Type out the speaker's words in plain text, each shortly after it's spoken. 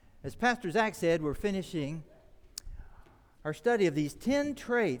As Pastor Zach said, we're finishing our study of these 10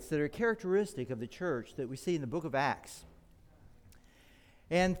 traits that are characteristic of the church that we see in the book of Acts.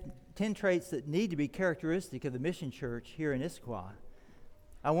 And 10 traits that need to be characteristic of the mission church here in Issaquah.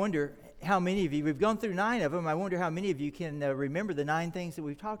 I wonder how many of you, we've gone through 9 of them, I wonder how many of you can remember the 9 things that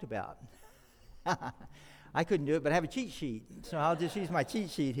we've talked about. I couldn't do it, but I have a cheat sheet, so I'll just use my cheat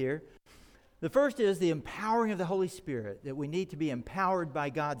sheet here. The first is the empowering of the Holy Spirit, that we need to be empowered by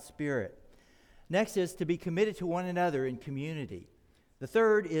God's Spirit. Next is to be committed to one another in community. The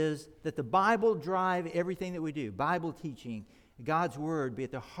third is that the Bible drive everything that we do. Bible teaching, God's Word be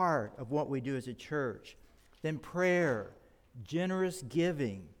at the heart of what we do as a church. Then prayer, generous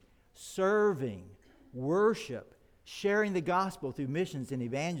giving, serving, worship, sharing the gospel through missions and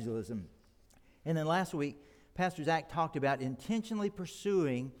evangelism. And then last week, Pastor Zach talked about intentionally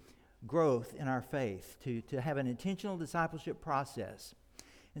pursuing growth in our faith, to have an intentional discipleship process.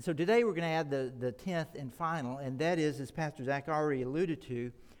 And so today we're going to add the 10th and final, and that is, as Pastor Zach already alluded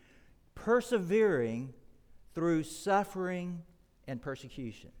to, persevering through suffering and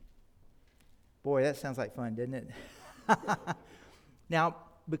persecution. Boy, that sounds like fun, doesn't it? Now,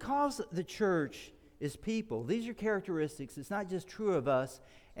 because the church is people, these are characteristics. It's not just true of us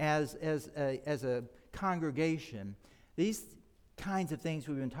as a congregation. These kinds of things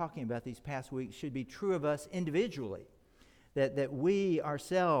we've been talking about these past weeks should be true of us individually. That we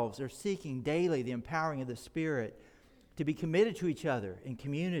ourselves are seeking daily the empowering of the Spirit to be committed to each other in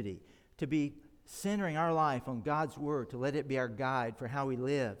community, to be centering our life on God's Word, to let it be our guide for how we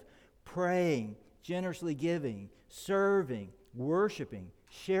live, praying, generously giving, serving, worshiping,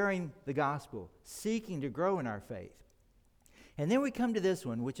 sharing the gospel, seeking to grow in our faith. And then we come to this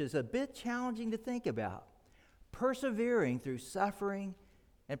one, which is a bit challenging to think about: persevering through suffering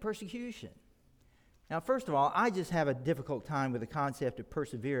and persecution. Now, first of all, I just have a difficult time with the concept of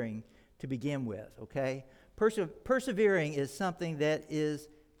persevering to begin with, okay? Persevering is something that is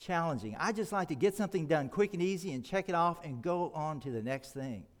challenging. I just like to get something done quick and easy and check it off and go on to the next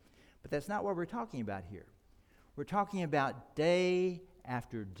thing. But that's not what we're talking about here. We're talking about day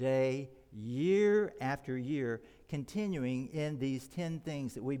after day, year after year, continuing in these 10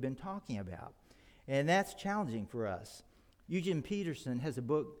 things that we've been talking about. And that's challenging for us. Eugene Peterson has a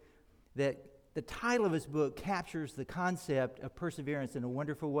book that the title of his book captures the concept of perseverance in a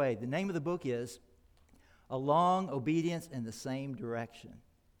wonderful way. The name of the book is A Long Obedience in the Same Direction.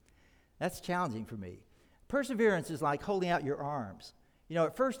 That's challenging for me. Perseverance is like holding out your arms. You know,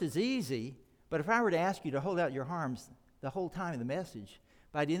 at first it's easy, but if I were to ask you to hold out your arms the whole time of the message,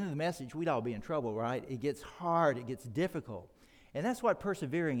 by the end of the message, we'd all be in trouble, right? It gets hard, it gets difficult. And that's what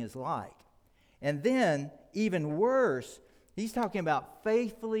persevering is like. And then, even worse, he's talking about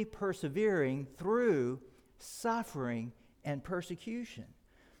faithfully persevering through suffering and persecution.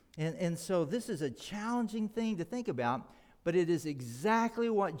 And so this is a challenging thing to think about, but it is exactly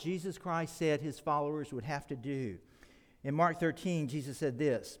what Jesus Christ said his followers would have to do. In Mark 13, Jesus said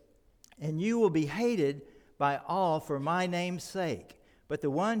this, "And you will be hated by all for my name's sake, but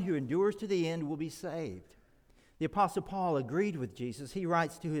the one who endures to the end will be saved." The Apostle Paul agreed with Jesus. He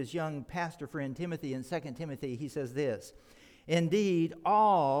writes to his young pastor friend Timothy in 2 Timothy, he says this, "Indeed,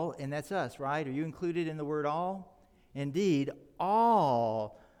 all," and that's us, right? Are you included in the word all? "Indeed,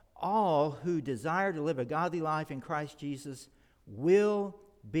 all who desire to live a godly life in Christ Jesus will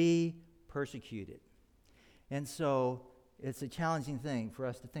be persecuted." And so it's a challenging thing for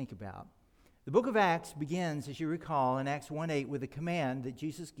us to think about. The book of Acts begins, as you recall, in Acts 1:8 with a command that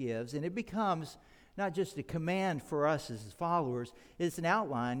Jesus gives, and it becomes not just a command for us as his followers, it's an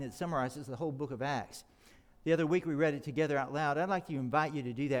outline that summarizes the whole book of Acts. The other week we read it together out loud. I'd like to invite you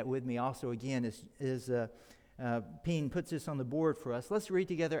to do that with me also again as Peen puts this on the board for us. Let's read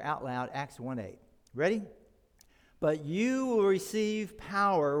together out loud Acts 1:8. Ready? "But you will receive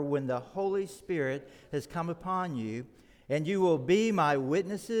power when the Holy Spirit has come upon you, and you will be my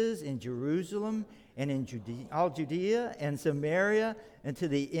witnesses in Jerusalem and in all Judea and Samaria and to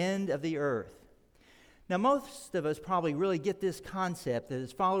the end of the earth." Now, most of us probably really get this concept that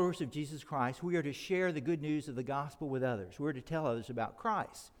as followers of Jesus Christ, we are to share the good news of the gospel with others. We're to tell others about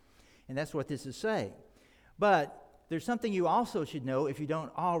Christ. And that's what this is saying. But there's something you also should know if you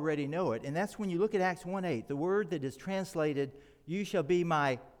don't already know it. And that's when you look at Acts 1:8, the word that is translated, "You shall be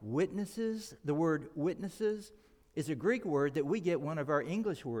my witnesses." The word witnesses is a Greek word that we get one of our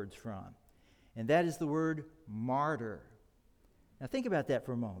English words from. And that is the word martyr. Now think about that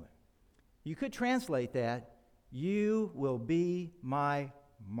for a moment. You could translate that, "You will be my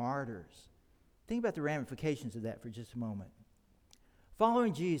martyrs." Think about the ramifications of that for just a moment.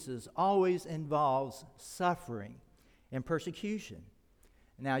 Following Jesus always involves suffering and persecution.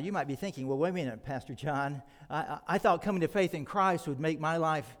 Now, you might be thinking, well, wait a minute, Pastor John. I thought coming to faith in Christ would make my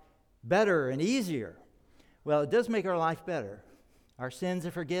life better and easier. Well, it does make our life better. Our sins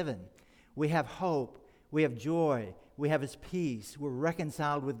are forgiven. We have hope. We have joy. We have His peace. We're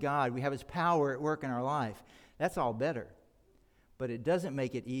reconciled with God. We have His power at work in our life. That's all better. But it doesn't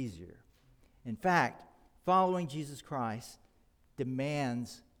make it easier. In fact, following Jesus Christ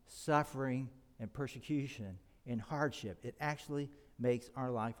demands suffering and persecution and hardship. It actually makes our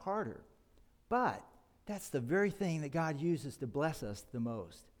life harder. But that's the very thing that God uses to bless us the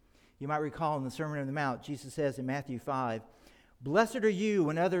most. You might recall in the Sermon on the Mount, Jesus says in Matthew 5, "Blessed are you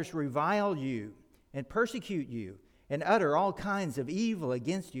when others revile you and persecute you and utter all kinds of evil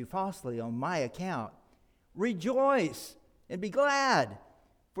against you falsely on my account. Rejoice and be glad,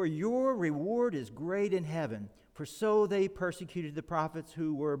 for your reward is great in heaven, for so they persecuted the prophets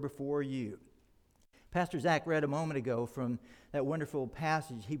who were before you." Pastor Zach read a moment ago from that wonderful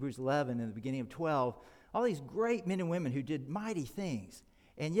passage, Hebrews 11 and the beginning of 12, all these great men and women who did mighty things,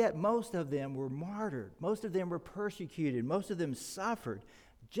 and yet most of them were martyred. Most of them were persecuted. Most of them suffered,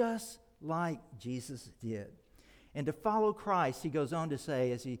 just like Jesus did. And to follow Christ, he goes on to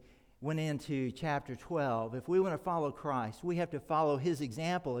say, as he went into chapter 12, if we want to follow Christ, we have to follow His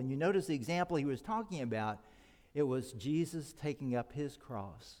example. And you notice the example he was talking about, it was Jesus taking up His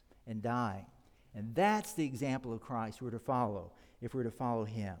cross and dying. And that's the example of Christ we're to follow if we're to follow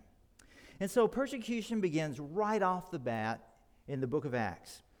Him. And so persecution begins right off the bat in the book of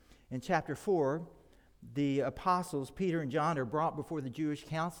Acts. In chapter 4, the apostles, Peter and John, are brought before the Jewish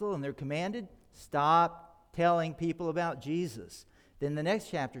council, and they're commanded, stop telling people about Jesus. Then the next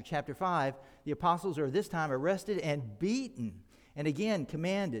chapter, chapter 5, the apostles are this time arrested and beaten, and again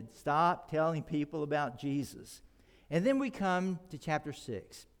commanded, stop telling people about Jesus. And then we come to chapter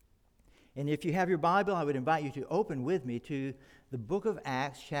 6. And if you have your Bible, I would invite you to open with me to the book of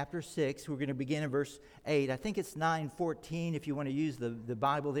Acts, chapter 6. We're going to begin in verse 8. I think it's 9:14 if you want to use the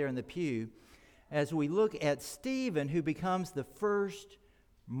Bible there in the pew. As we look at Stephen, who becomes the first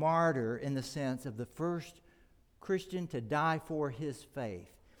martyr in the sense of the first Christian to die for his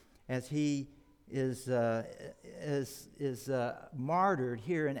faith, as he is martyred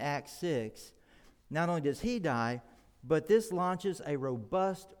here in Acts 6. Not only does he die, but this launches a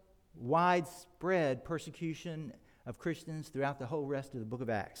robust, widespread persecution of Christians throughout the whole rest of the book of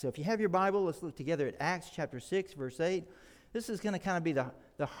Acts. So if you have your Bible, let's look together at Acts chapter 6, verse 8. This is going to kind of be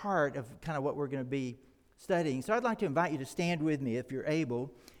the heart of kind of what we're going to be studying. So I'd like to invite you to stand with me, if you're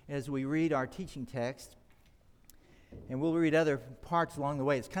able, as we read our teaching text. And we'll read other parts along the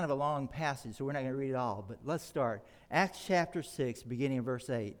way. It's kind of a long passage, so we're not going to read it all. But let's start. Acts chapter 6, beginning in verse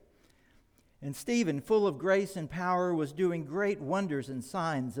 8. "And Stephen, full of grace and power, was doing great wonders and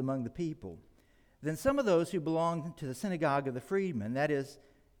signs among the people. Then some of those who belonged to the synagogue of the freedmen, that is,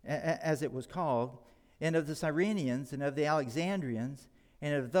 as it was called, and of the Cyrenians and of the Alexandrians,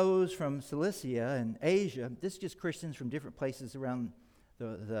 and of those from Cilicia and Asia," this is just Christians from different places around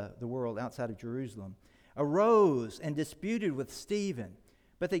the world outside of Jerusalem, "arose and disputed with Stephen,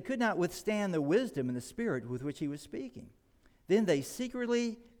 but they could not withstand the wisdom and the spirit with which he was speaking. Then they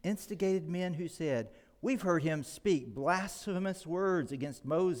secretly instigated men who said, 'We've heard him speak blasphemous words against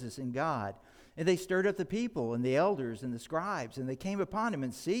Moses and God.' And they stirred up the people and the elders and the scribes, and they came upon him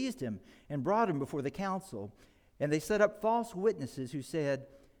and seized him and brought him before the council. And they set up false witnesses who said,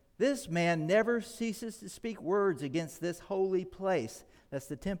 'This man never ceases to speak words against this holy place,'" that's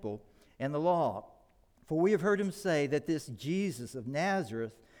the temple, "'and the law. For we have heard him say that this Jesus of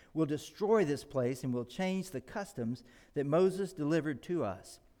Nazareth will destroy this place and will change the customs that Moses delivered to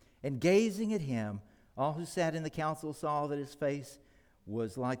us.' And gazing at him, all who sat in the council saw that his face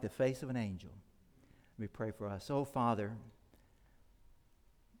was like the face of an angel." Let me pray for us. Oh, Father,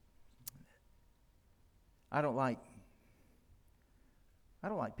 I don't like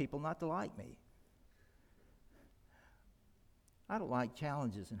people not to like me. I don't like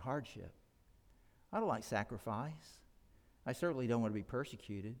challenges and hardship. I don't like sacrifice. I certainly don't want to be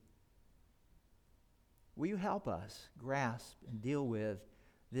persecuted. Will you help us grasp and deal with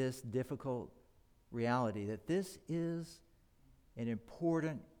this difficult reality, that this is an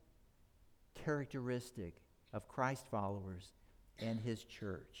important characteristic of Christ followers and His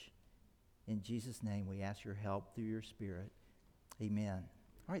church. In Jesus' name, we ask your help through your Spirit. Amen.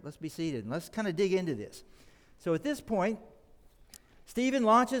 All right, let's be seated and let's kind of dig into this. So at this point, Stephen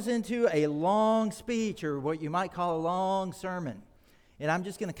launches into a long speech, or what you might call a long sermon. And I'm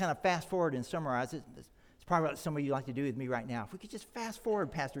just going to kind of fast forward and summarize it. It's probably what some of you like to do with me right now. If we could just fast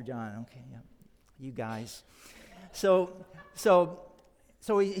forward, Pastor John. Okay, yeah, you guys. So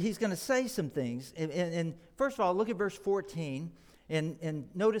he's going to say some things. And first of all, look at verse 14. And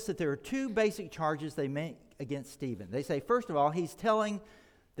notice that there are two basic charges they make against Stephen. They say, first of all, he's telling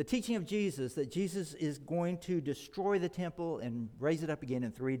the teaching of Jesus that Jesus is going to destroy the temple and raise it up again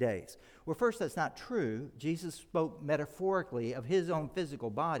in 3 days. Well, first, that's not true. Jesus spoke metaphorically of his own physical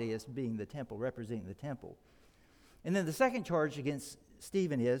body as being the temple, representing the temple. And then the second charge against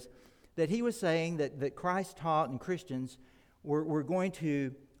Stephen is that he was saying that Christ taught and Christians were going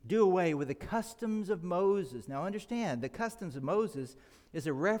to do away with the customs of Moses. Now understand, the customs of Moses is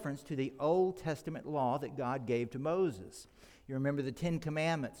a reference to the Old Testament law that God gave to Moses. You remember the 10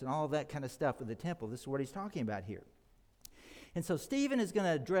 Commandments and all that kind of stuff with the temple. This is what he's talking about here. And so Stephen is going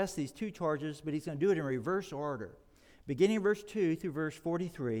to address these two charges, but he's going to do it in reverse order. Beginning in verse 2 through verse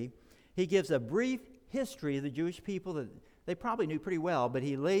 43, he gives a brief history of the Jewish people that they probably knew pretty well, but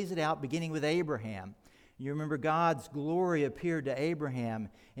he lays it out beginning with Abraham. You remember God's glory appeared to Abraham,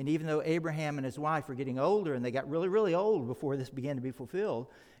 and even though Abraham and his wife were getting older, and they got really, really old before this began to be fulfilled,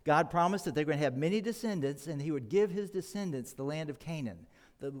 God promised that they were going to have many descendants, and he would give his descendants the land of Canaan,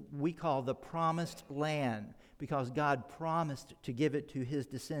 that we call the promised land, because God promised to give it to his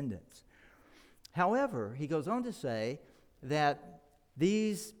descendants. However, he goes on to say that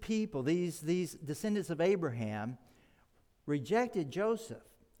these people, these descendants of Abraham, rejected Joseph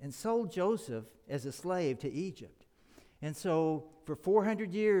and sold Joseph as a slave to Egypt. And so for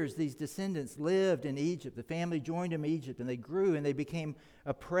 400 years, these descendants lived in Egypt. The family joined them in Egypt, and they grew, and they became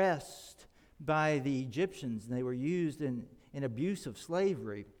oppressed by the Egyptians, and they were used in abusive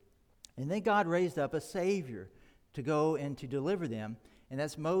slavery. And then God raised up a Savior to go and to deliver them, and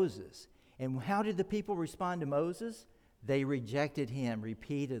that's Moses. And how did the people respond to Moses? They rejected him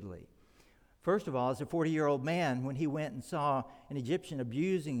repeatedly. First of all, as a 40-year-old man, when he went and saw an Egyptian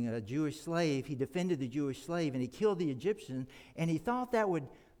abusing a Jewish slave, he defended the Jewish slave and he killed the Egyptian, and he thought that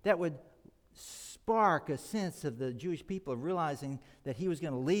would spark a sense of the Jewish people of realizing that he was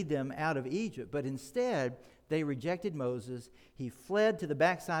going to lead them out of Egypt. But instead, they rejected Moses. He fled to the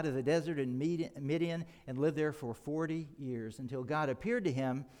backside of the desert in Midian and lived there for 40 years until God appeared to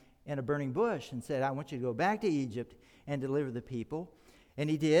him in a burning bush and said, I want you to go back to Egypt and deliver the people. And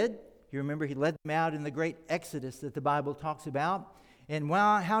he did. You remember he led them out in the great Exodus that the Bible talks about. And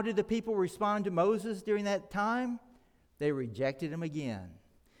how did the people respond to Moses during that time? They rejected him again.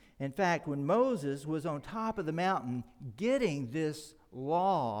 In fact, when Moses was on top of the mountain getting this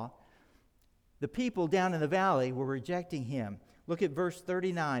law, the people down in the valley were rejecting him. Look at verse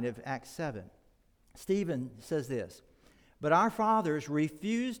 39 of Acts 7. Stephen says this, but our fathers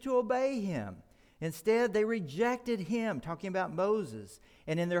refused to obey him. Instead, they rejected him, talking about Moses,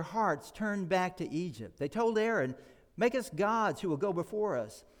 and in their hearts turned back to Egypt. They told Aaron, make us gods who will go before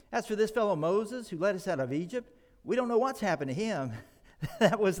us. As for this fellow Moses who led us out of Egypt, we don't know what's happened to him.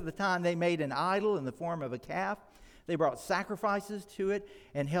 That was the time they made an idol in the form of a calf. They brought sacrifices to it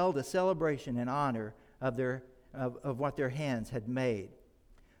and held a celebration in honor of what their hands had made.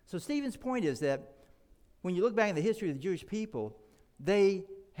 So Stephen's point is that when you look back in the history of the Jewish people, they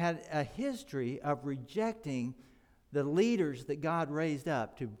had a history of rejecting the leaders that God raised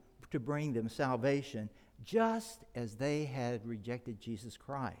up to bring them salvation, just as they had rejected Jesus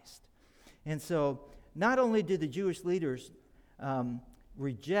Christ. And so not only did the Jewish leaders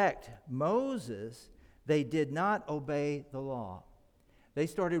reject Moses, they did not obey the law. They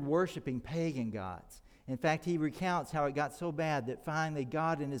started worshiping pagan gods. In fact, he recounts how it got so bad that finally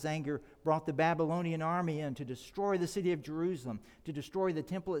God in his anger brought the Babylonian army in to destroy the city of Jerusalem, to destroy the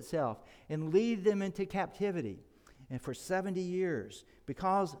temple itself, and lead them into captivity. And for 70 years,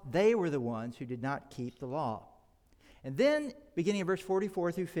 because they were the ones who did not keep the law. And then, beginning in verse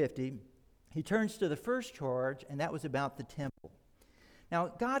 44 through 50, he turns to the first charge, and that was about the temple. Now,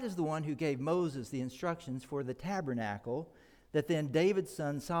 God is the one who gave Moses the instructions for the tabernacle that then David's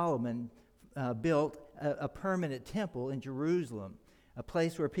son Solomon built a permanent temple in Jerusalem, a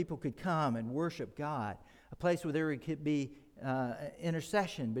place where people could come and worship God, a place where there could be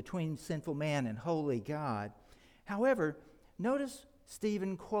intercession between sinful man and holy God. However, notice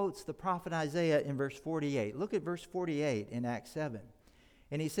Stephen quotes the prophet Isaiah in verse 48. Look at verse 48 in Acts 7.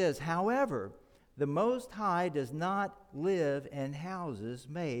 And he says, however, the Most High does not live in houses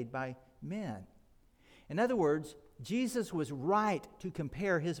made by men. In other words, Jesus was right to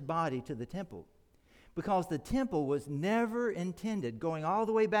compare his body to the temple, because the temple was never intended, going all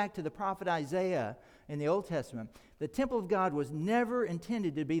the way back to the prophet Isaiah in the Old Testament, the temple of God was never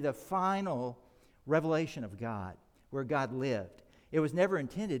intended to be the final revelation of God, where God lived. It was never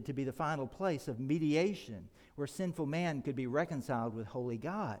intended to be the final place of mediation, where sinful man could be reconciled with holy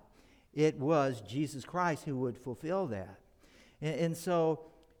God. It was Jesus Christ who would fulfill that. And so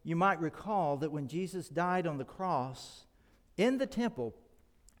you might recall that when Jesus died on the cross, In the temple,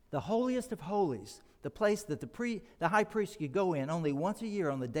 the holiest of holies, the place that the high priest could go in only once a year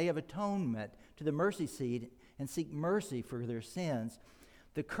on the Day of Atonement to the mercy seat and seek mercy for their sins,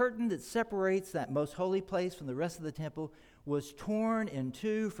 the curtain that separates that most holy place from the rest of the temple was torn in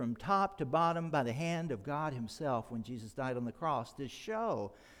two from top to bottom by the hand of God himself when Jesus died on the cross, to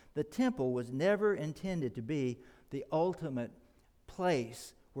show the temple was never intended to be the ultimate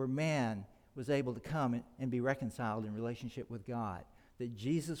place where man was able to come and be reconciled in relationship with God, that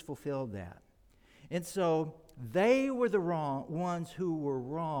Jesus fulfilled that. And so they were the ones who were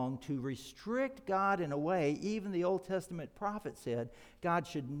wrong to restrict God in a way. Even the Old Testament prophet said God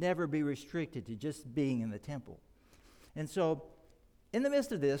should never be restricted to just being in the temple. And so in the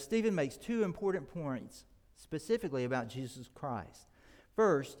midst of this, Stephen makes two important points specifically about Jesus Christ.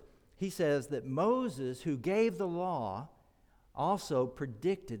 First, he says that Moses, who gave the law, also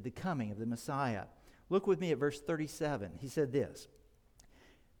predicted the coming of the Messiah. Look with me at verse 37. He said this: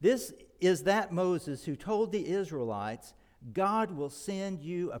 "This is that Moses who told the Israelites, 'God will send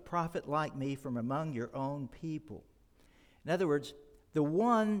you a prophet like me from among your own people.'" In other words,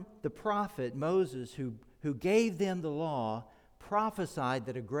 the prophet Moses who gave them the law prophesied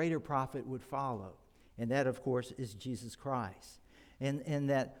that a greater prophet would follow. And that, of course, is Jesus Christ. And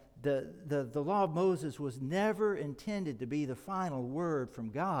that the law of Moses was never intended to be the final word from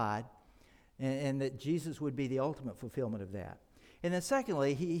God, and that Jesus would be the ultimate fulfillment of that. And then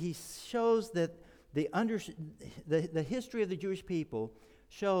secondly, he shows that the history of the Jewish people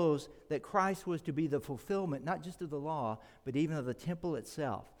shows that Christ was to be the fulfillment, not just of the law, but even of the temple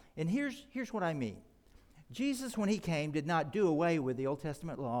itself. And here's what I mean. Jesus, when he came, did not do away with the Old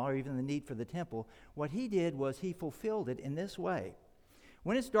Testament law or even the need for the temple. What he did was he fulfilled it in this way.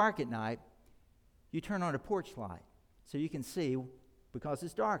 When it's dark at night, you turn on a porch light so you can see, because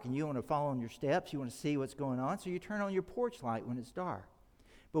it's dark and you want to follow in your steps, you want to see what's going on, so you turn on your porch light when it's dark.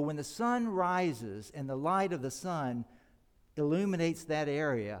 But when the sun rises and the light of the sun illuminates that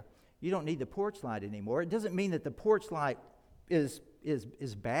area, you don't need the porch light anymore. It doesn't mean that the porch light is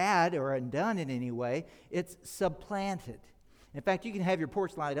bad or undone in any way. It's supplanted. In fact, you can have your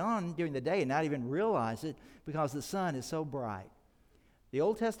porch light on during the day and not even realize it because the sun is so bright. The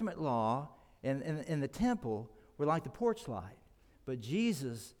Old Testament law and the temple were like the porch light. But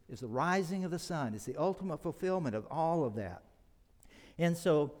Jesus is the rising of the sun. It's the ultimate fulfillment of all of that. And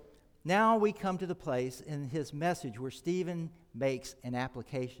so now we come to the place in his message where Stephen makes an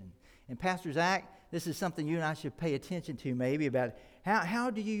application. And Pastor Zach, this is something you and I should pay attention to maybe, about how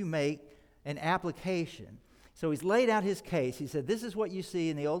do you make an application. So he's laid out his case. He said, this is what you see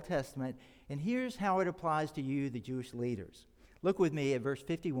in the Old Testament, and here's how it applies to you, the Jewish leaders. Look with me at verse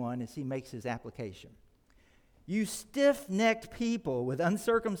 51 as he makes his application. "You stiff-necked people with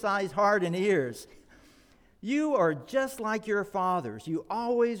uncircumcised heart and ears, you are just like your fathers. You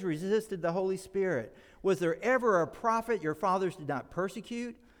always resisted the Holy Spirit. Was there ever a prophet your fathers did not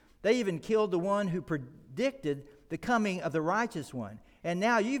persecute? They even killed the one who predicted the coming of the righteous one. And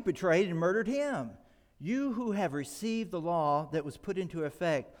now you've betrayed and murdered him. You who have received the law that was put into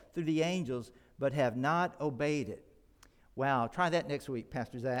effect through the angels, but have not obeyed it." Wow, try that next week,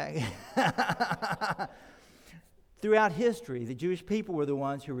 Pastor Zach. Throughout history, the Jewish people were the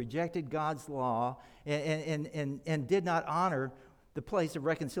ones who rejected God's law and did not honor the place of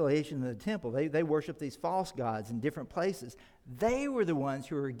reconciliation in the temple. They worshiped these false gods in different places. They were the ones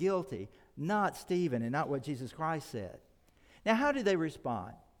who were guilty, not Stephen and not what Jesus Christ said. Now, how did they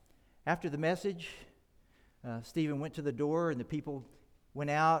respond? After the message, Stephen went to the door and the people went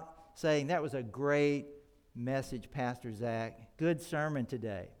out saying, "That was a great message, Pastor Zach. Good sermon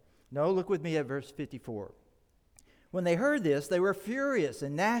today." No, look with me at verse 54. "When they heard this, they were furious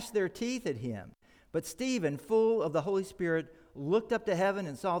and gnashed their teeth at him. But Stephen, full of the Holy Spirit, looked up to heaven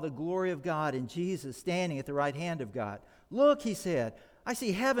and saw the glory of God and Jesus standing at the right hand of God. 'Look,' he said, 'I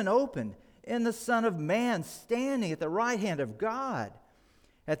see heaven opened and the Son of Man standing at the right hand of God.'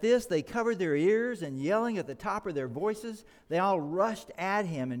 At this, they covered their ears, and yelling at the top of their voices, they all rushed at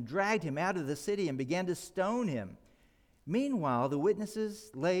him and dragged him out of the city and began to stone him. Meanwhile, the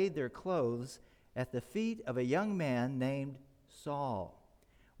witnesses laid their clothes at the feet of a young man named Saul.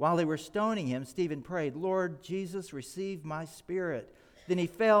 While they were stoning him, Stephen prayed, 'Lord Jesus, receive my spirit.' Then he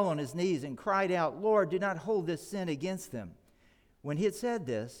fell on his knees and cried out, 'Lord, do not hold this sin against them.' When he had said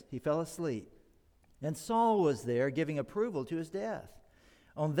this, he fell asleep. And Saul was there, giving approval to his death.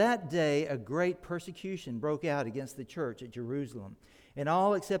 On that day, a great persecution broke out against the church at Jerusalem, and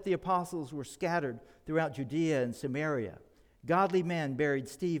all except the apostles were scattered throughout Judea and Samaria. Godly men buried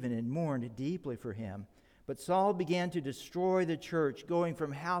Stephen and mourned deeply for him. But Saul began to destroy the church. Going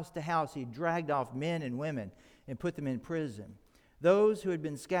from house to house, he dragged off men and women, and put them in prison. Those who had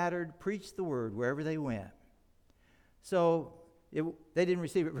been scattered preached the word wherever they went. So they didn't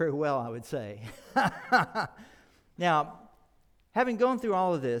receive it very well, I would say. Now, having gone through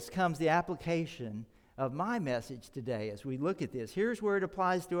all of this comes the application of my message today as we look at this. Here's where it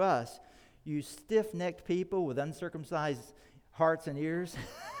applies to us. You stiff-necked people with uncircumcised hearts and ears.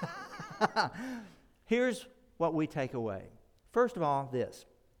 Here's what we take away. First of all, this.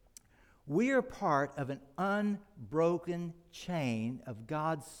 We are part of an unbroken chain of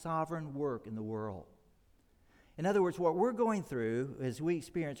God's sovereign work in the world. In other words, what we're going through as we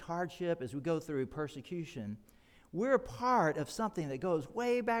experience hardship, as we go through persecution, we're a part of something that goes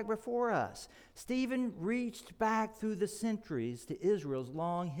way back before us. Stephen reached back through the centuries to Israel's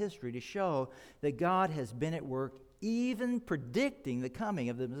long history to show that God has been at work, even predicting the coming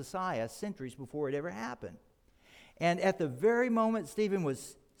of the Messiah centuries before it ever happened. And at the very moment Stephen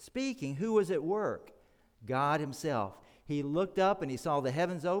was speaking, who was at work? God himself. He looked up and he saw the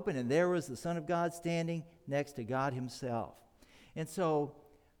heavens open, and there was the Son of God standing next to God himself. And so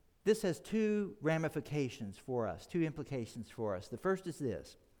this has two ramifications for us, two implications for us. The first is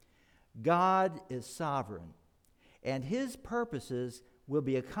this: God is sovereign, and his purposes will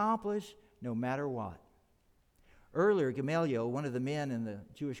be accomplished no matter what. Earlier, Gamaliel, one of the men in the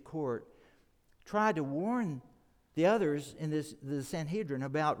Jewish court, tried to warn the others in the Sanhedrin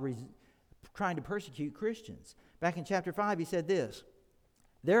about trying to persecute Christians. Back in chapter 5, he said this: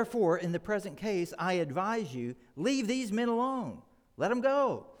 "Therefore, in the present case, I advise you, leave these men alone. Let them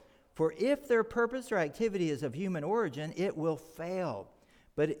go. For if their purpose or activity is of human origin, it will fail.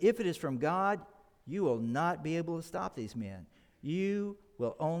 But if it is from God, you will not be able to stop these men. You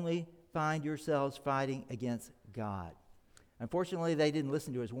will only find yourselves fighting against God." Unfortunately, they didn't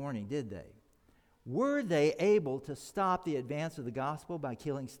listen to his warning, did they? Were they able to stop the advance of the gospel by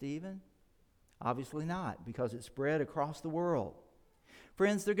killing Stephen? Obviously not, because it spread across the world.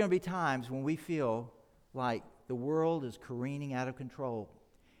 Friends, there are going to be times when we feel like the world is careening out of control.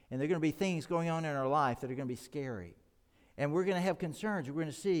 And there are going to be things going on in our life that are going to be scary. And we're going to have concerns. We're going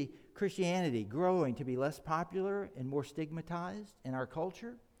to see Christianity growing to be less popular and more stigmatized in our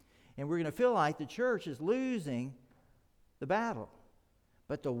culture. And we're going to feel like the church is losing the battle.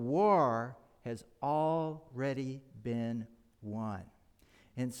 But the war has already been won.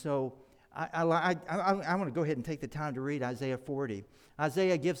 And so I want to go ahead and take the time to read Isaiah 40.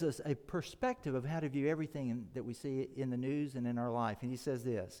 Isaiah gives us a perspective of how to view everything that we see in the news and in our life. And he says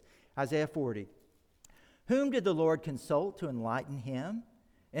this, Isaiah 40, "Whom did the Lord consult to enlighten him?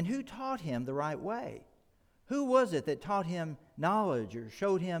 And who taught him the right way? Who was it that taught him knowledge or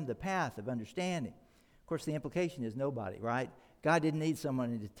showed him the path of understanding?" Of course, the implication is nobody, right? God didn't need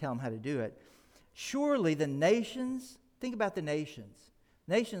someone to tell him how to do it. "Surely the nations," think about the nations,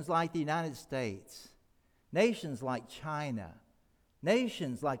 nations like the United States, nations like China,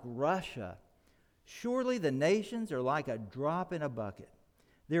 nations like Russia, "surely the nations are like a drop in a bucket.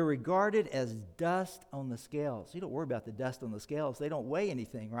 They're regarded as dust on the scales." You don't worry about the dust on the scales. They don't weigh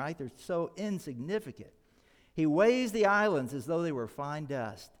anything, right? They're so insignificant. "He weighs the islands as though they were fine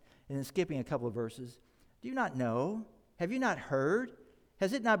dust." And then skipping a couple of verses, "Do you not know? Have you not heard?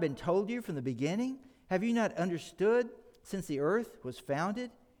 Has it not been told you from the beginning? Have you not understood since the earth was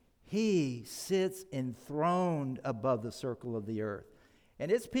founded? He sits enthroned above the circle of the earth,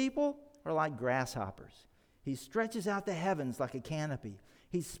 and its people are like grasshoppers. He stretches out the heavens like a canopy.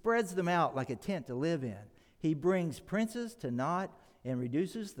 He spreads them out like a tent to live in. He brings princes to naught and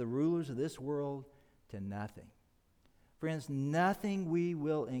reduces the rulers of this world to nothing." Friends, nothing we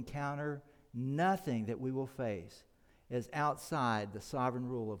will encounter, nothing that we will face is outside the sovereign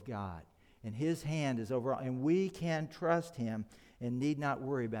rule of God. And his hand is over all, and we can trust him and need not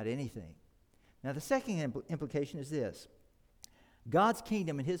worry about anything. Now, the second implication is this: God's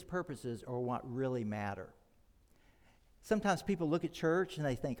kingdom and his purposes are what really matter. Sometimes people look at church and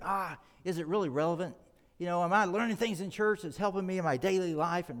they think, is it really relevant? You know, am I learning things in church that's helping me in my daily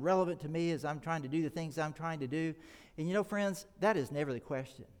life and relevant to me as I'm trying to do the things I'm trying to do? And you know, friends, that is never the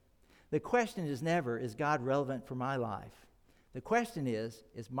question. The question is never, is God relevant for my life? The question is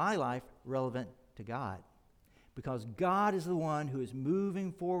my life relevant to God? Because God is the one who is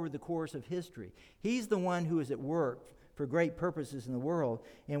moving forward the course of history. He's the one who is at work for great purposes in the world.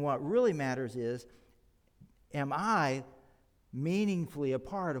 And what really matters is, am I meaningfully a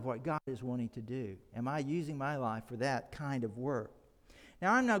part of what God is wanting to do? Am I using my life for that kind of work?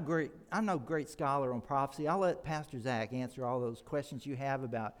 Now, I'm no great scholar on prophecy. I'll let Pastor Zach answer all those questions you have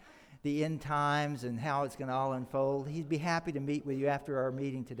about the end times and how it's going to all unfold. He'd be happy to meet with you after our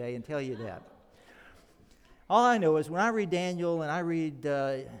meeting today and tell you that. All I know is when I read Daniel and I read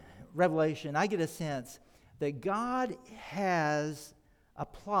Revelation, I get a sense that God has a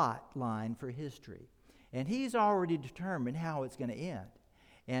plot line for history. And He's already determined how it's going to end.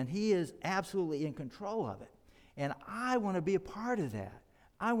 And He is absolutely in control of it. And I want to be a part of that.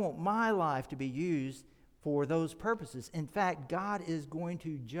 I want my life to be used for those purposes. In fact, God is going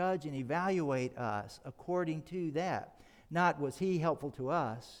to judge and evaluate us according to that. Not was He helpful to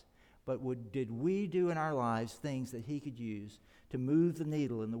us, but did we do in our lives things that He could use to move the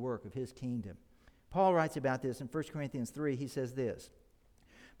needle in the work of His kingdom. Paul writes about this in 1 Corinthians 3. He says this,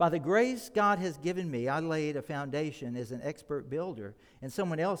 "By the grace God has given me, I laid a foundation as an expert builder, and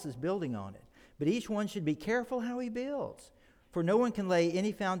someone else is building on it. But each one should be careful how he builds. For no one can lay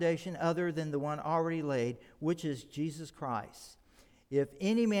any foundation other than the one already laid, which is Jesus Christ. If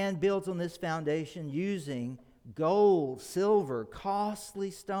any man builds on this foundation using gold, silver,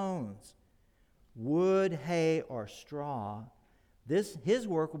 costly stones, wood, hay, or straw, his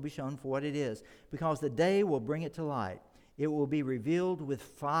work will be shown for what it is, because the day will bring it to light. It will be revealed with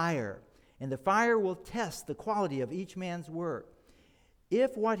fire, and the fire will test the quality of each man's work.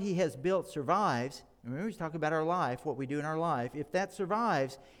 If what he has built survives," remember he's talking about our life, what we do in our life, "if that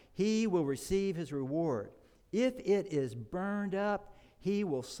survives, he will receive his reward. If it is burned up, he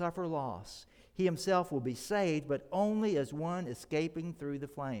will suffer loss. He himself will be saved, but only as one escaping through the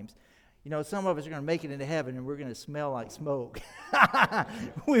flames." You know, some of us are going to make it into heaven and we're going to smell like smoke.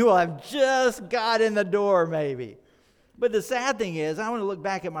 We will have just got in the door maybe. But the sad thing is, I want to look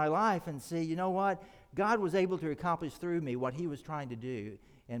back at my life and see, you know what? God was able to accomplish through me what He was trying to do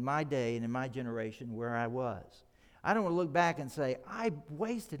in my day and in my generation where I was. I don't want to look back and say, I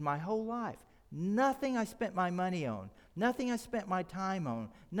wasted my whole life. Nothing I spent my money on, nothing I spent my time on,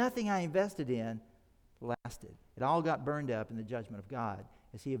 nothing I invested in lasted. It all got burned up in the judgment of God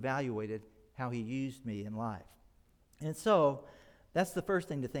as He evaluated how He used me in life. And so, that's the first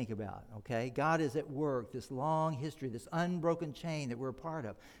thing to think about, okay? God is at work, this long history, this unbroken chain that we're a part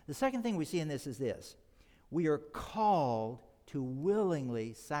of. The second thing we see in this is this. We are called to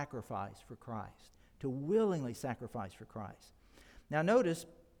willingly sacrifice for Christ. To willingly sacrifice for Christ. Now notice,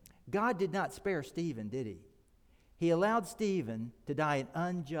 God did not spare Stephen, did He? He allowed Stephen to die an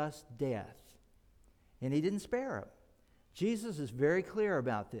unjust death. And He didn't spare him. Jesus is very clear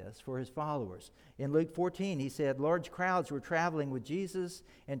about this for His followers. In Luke 14, He said, large crowds were traveling with Jesus,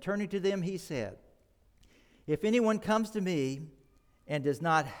 and turning to them, He said, "If anyone comes to me and does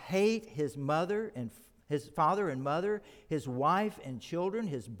not hate his mother and his father and mother, his wife and children,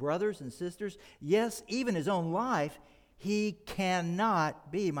 his brothers and sisters, yes, even his own life, he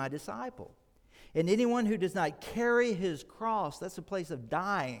cannot be my disciple. And anyone who does not carry his cross," that's a place of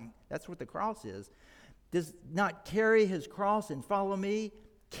dying, that's what the cross is, "does not carry his cross and follow me,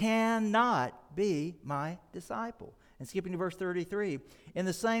 cannot be my disciple." And skipping to verse 33, "In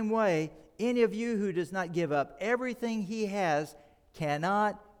the same way, any of you who does not give up everything he has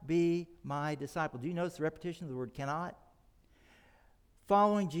cannot be my disciple." Do you notice the repetition of the word cannot?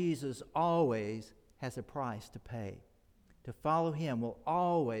 Following Jesus always has a price to pay. To follow Him will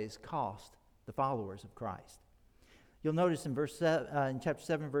always cost the followers of Christ. You'll notice in in chapter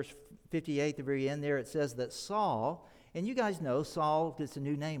 7, verse 58, the very end there, it says that Saul, and you guys know Saul gets a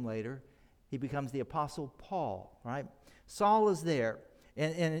new name later. He becomes the Apostle Paul, right? Saul is there.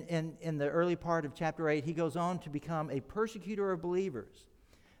 And in the early part of chapter 8, he goes on to become a persecutor of believers.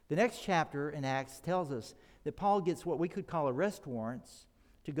 The next chapter in Acts tells us that Paul gets what we could call arrest warrants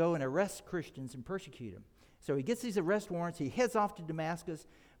to go and arrest Christians and persecute them. So he gets these arrest warrants. He heads off to Damascus,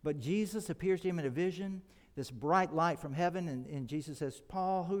 but Jesus appears to him in a vision, this bright light from heaven, and Jesus says,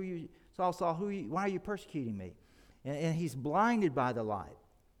 "Paul, who are you? Saul, why are you persecuting me?" And he's blinded by the light.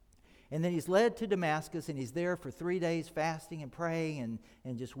 And then he's led to Damascus, and he's there for 3 days fasting and praying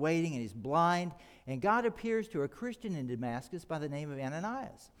and just waiting, and he's blind. And God appears to a Christian in Damascus by the name of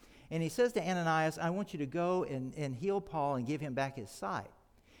Ananias. And He says to Ananias, "I want you to go and heal Paul and give him back his sight."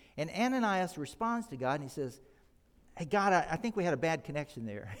 And Ananias responds to God, and he says, "Hey, God, I think we had a bad connection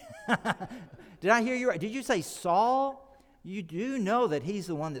there." Did I hear you right? Did you say Saul? You do know that he's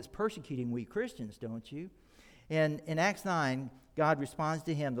the one that's persecuting we Christians, don't you? And in Acts 9, God responds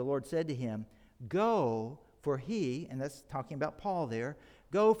to him. The Lord said to him, "Go, for he," and that's talking about Paul there,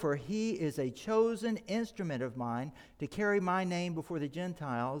 "Go, for he is a chosen instrument of mine to carry my name before the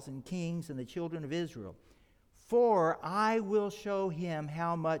Gentiles and kings and the children of Israel. For I will show him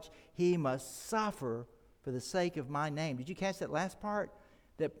how much he must suffer for the sake of my name." Did you catch that last part?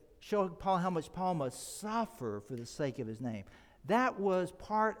 That showed Paul how much Paul must suffer for the sake of his name. That was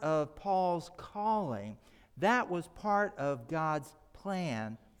part of Paul's calling. That was part of God's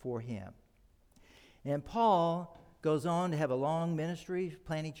plan for him. And Paul goes on to have a long ministry,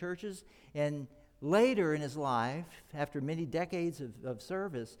 planting churches. And later in his life, after many decades of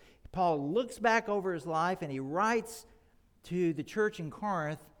service, Paul looks back over his life and he writes to the church in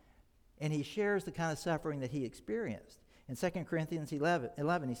Corinth, and he shares the kind of suffering that he experienced. In 2 Corinthians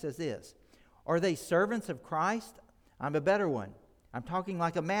 11, he says this, "Are they servants of Christ? I'm a better one. I'm talking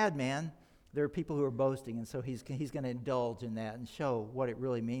like a madman." There are people who are boasting, and so he's going to indulge in that and show what it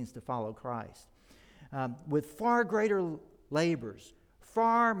really means to follow Christ. With far greater labors,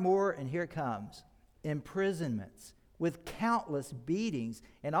 far more, and here it comes, imprisonments, with countless beatings,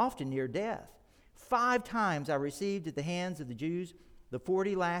 and often near death. 5 times I received at the hands of the Jews the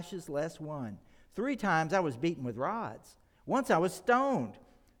 40 lashes less one. 3 times I was beaten with rods. Once I was stoned.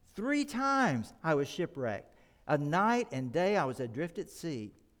 3 times I was shipwrecked. A night and day I was adrift at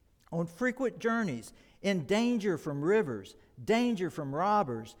sea, on frequent journeys, in danger from rivers, danger from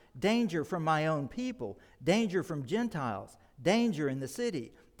robbers, danger from my own people, danger from Gentiles, danger in the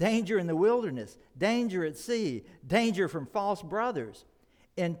city, danger in the wilderness, danger at sea, danger from false brothers,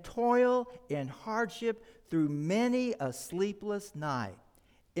 in toil, in hardship, through many a sleepless night,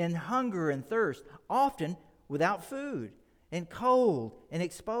 in hunger and thirst, often without food, in cold and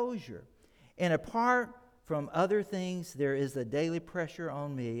exposure. And apart from other things, there is the daily pressure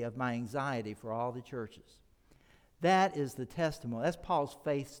on me of my anxiety for all the churches. That is the testimony. That's Paul's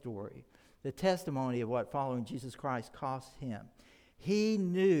faith story, the testimony of what following Jesus Christ cost him. He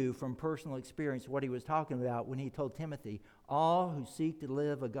knew from personal experience what he was talking about when he told Timothy, all who seek to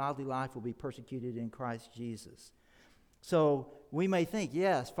live a godly life will be persecuted in Christ Jesus. So we may think,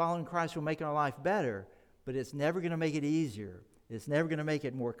 yes, following Christ will make our life better, but it's never going to make it easier. It's never going to make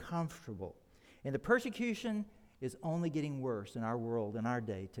it more comfortable. And the persecution is only getting worse in our world, in our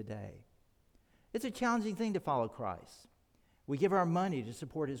day today. It's a challenging thing to follow Christ. We give our money to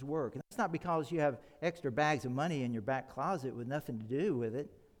support his work. And that's not because you have extra bags of money in your back closet with nothing to do with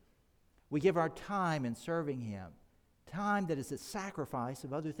it. We give our time in serving him, time that is a sacrifice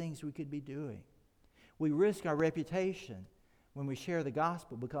of other things we could be doing. We risk our reputation when we share the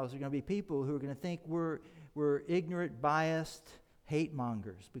gospel because there are going to be people who are going to think we're ignorant, biased, hate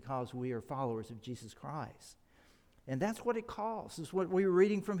mongers because we are followers of Jesus Christ. And that's what it calls. This is what we were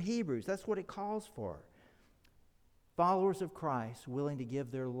reading from Hebrews. That's what it calls for. Followers of Christ willing to give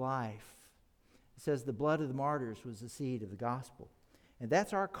their life. It says the blood of the martyrs was the seed of the gospel. And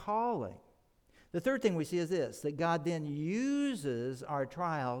that's our calling. The third thing we see is this, that God then uses our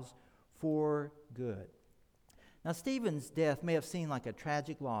trials for good. Now, Stephen's death may have seemed like a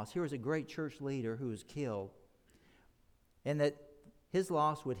tragic loss. Here was a great church leader who was killed, and that his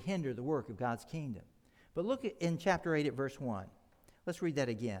loss would hinder the work of God's kingdom. But look in chapter 8 at verse 1. Let's read that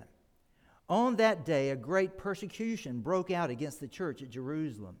again. On that day, a great persecution broke out against the church at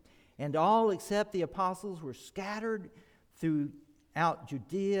Jerusalem, and all except the apostles were scattered throughout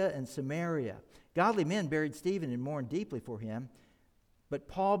Judea and Samaria. Godly men buried Stephen and mourned deeply for him. But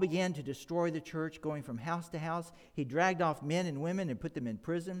Paul began to destroy the church, going from house to house. He dragged off men and women and put them in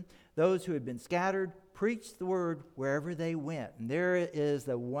prison. Those who had been scattered preached the word wherever they went. And there is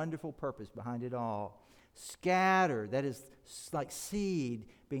the wonderful purpose behind it all. Scattered, that is like seed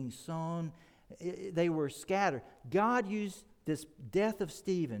being sown. They were scattered. God used this death of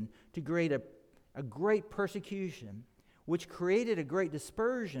Stephen to create a great persecution, which created a great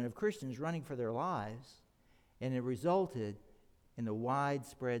dispersion of Christians running for their lives, and it resulted in the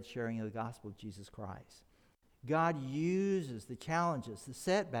widespread sharing of the gospel of Jesus Christ. God uses the challenges, the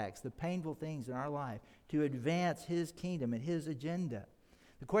setbacks, the painful things in our life to advance his kingdom and his agenda.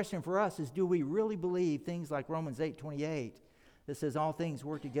 The question for us is, do we really believe things like Romans 8:28 that says all things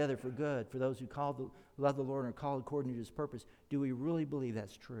work together for good for those who love the Lord and are called according to his purpose? Do we really believe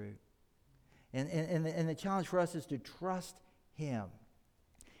that's true? And the challenge for us is to trust him.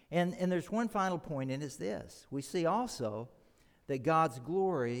 And there's one final point, and it's this. We see also that God's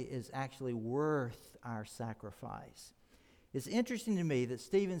glory is actually worth our sacrifice. It's interesting to me that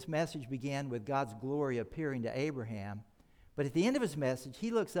Stephen's message began with God's glory appearing to Abraham, but at the end of his message,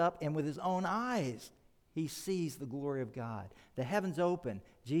 he looks up and with his own eyes, he sees the glory of God. The heavens open,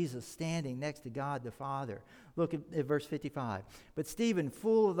 Jesus standing next to God the Father. Look at verse 55. But Stephen,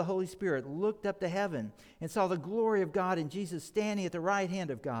 full of the Holy Spirit, looked up to heaven and saw the glory of God and Jesus standing at the right hand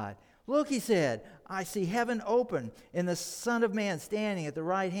of God. Look, he said, I see heaven open and the Son of Man standing at the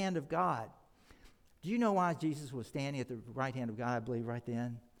right hand of God. Do you know why Jesus was standing at the right hand of God, I believe, right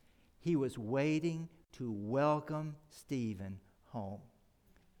then? He was waiting to welcome Stephen home.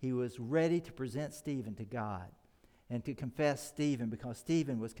 He was ready to present Stephen to God and to confess Stephen because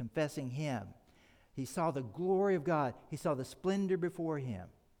Stephen was confessing him. He saw the glory of God. He saw the splendor before him.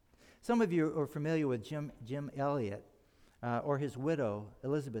 Some of you are familiar with Jim Elliot. or his widow,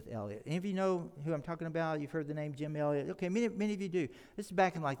 Elizabeth Elliot. Any of you know who I'm talking about? You've heard the name Jim Elliot. Okay, many of you do. This is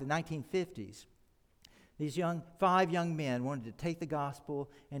back in like the 1950s. These five young men wanted to take the gospel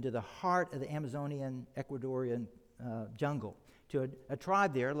into the heart of the Amazonian, Ecuadorian jungle, to a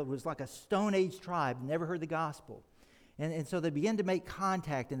tribe there. It was like a Stone Age tribe, never heard the gospel. And so they began to make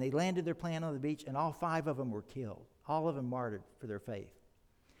contact, and they landed their plane on the beach, and all five of them were killed. All of them martyred for their faith.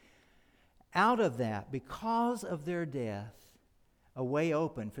 Out of that, because of their death, a way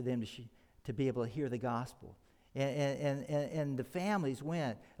opened for them to be able to hear the gospel. And the families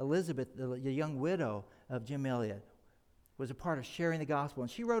went. Elizabeth, the young widow of Jim Elliot, was a part of sharing the gospel.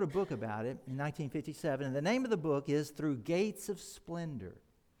 And she wrote a book about it in 1957. And the name of the book is Through Gates of Splendor.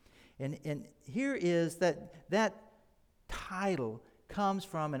 And here is that title comes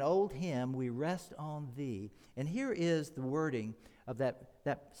from an old hymn, We Rest on Thee. And here is the wording of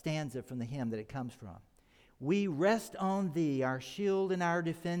that stanza from the hymn that it comes from. We rest on Thee, our shield and our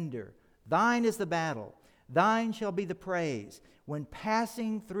defender. Thine is the battle, Thine shall be the praise. When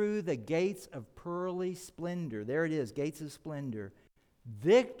passing through the gates of pearly splendor, there it is, gates of splendor,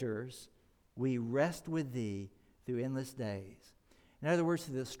 victors, we rest with Thee through endless days. In other words,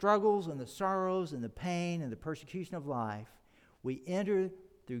 through the struggles and the sorrows and the pain and the persecution of life, we enter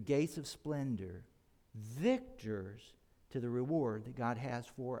through gates of splendor, victors to the reward that God has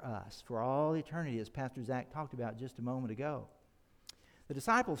for us, for all eternity, as Pastor Zach talked about just a moment ago. The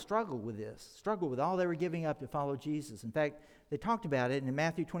disciples struggled with this, struggled with all they were giving up to follow Jesus. In fact, they talked about it, and in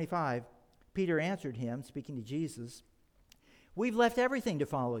Matthew 25, Peter answered him, speaking to Jesus, "We've left everything to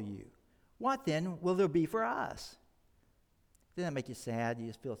follow you. What then will there be for us?" Doesn't that make you sad? You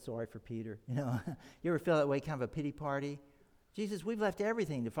just feel sorry for Peter. You know, you ever feel that way, kind of a pity party? Jesus, we've left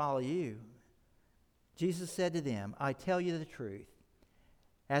everything to follow you. Jesus said to them, I tell you the truth.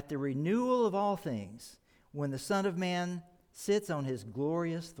 At the renewal of all things, when the Son of Man sits on his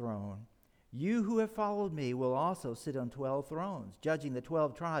glorious throne, you who have followed me will also sit on 12 thrones, judging the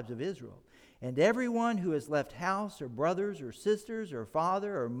 12 tribes of Israel. And everyone who has left house or brothers or sisters or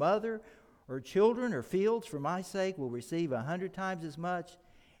father or mother or children or fields for my sake will receive 100 times as much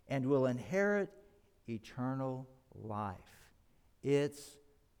and will inherit eternal life. It's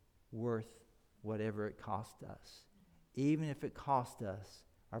worth whatever it cost us, even if it cost us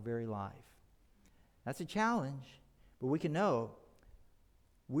our very life. That's a challenge, but we can know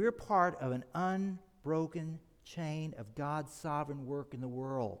we're part of an unbroken chain of God's sovereign work in the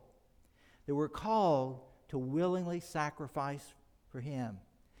world, that we're called to willingly sacrifice for Him,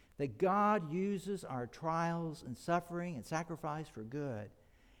 that God uses our trials and suffering and sacrifice for good,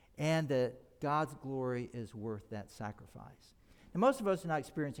 and that God's glory is worth that sacrifice. Now, most of us are not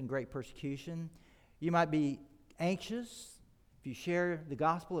experiencing great persecution. You might be anxious if you share the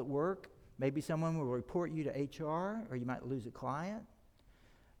gospel at work. Maybe someone will report you to HR, or you might lose a client.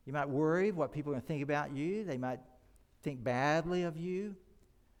 You might worry what people are going to think about you. They might think badly of you.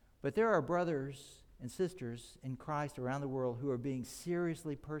 But there are brothers and sisters in Christ around the world who are being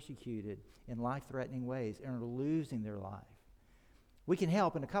seriously persecuted in life-threatening ways and are losing their life. We can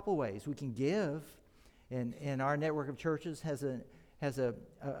help in a couple ways. We can give. And our network of churches has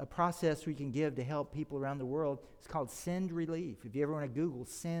a process we can give to help people around the world. It's called Send Relief. If you ever want to Google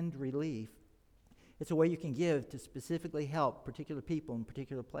Send Relief, it's a way you can give to specifically help particular people in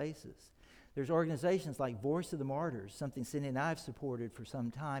particular places. There's organizations like Voice of the Martyrs, something Cindy and I have supported for some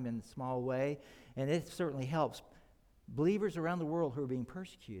time in a small way, and it certainly helps believers around the world who are being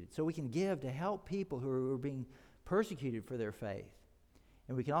persecuted. So we can give to help people who are being persecuted for their faith.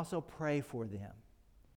 And we can also pray for them.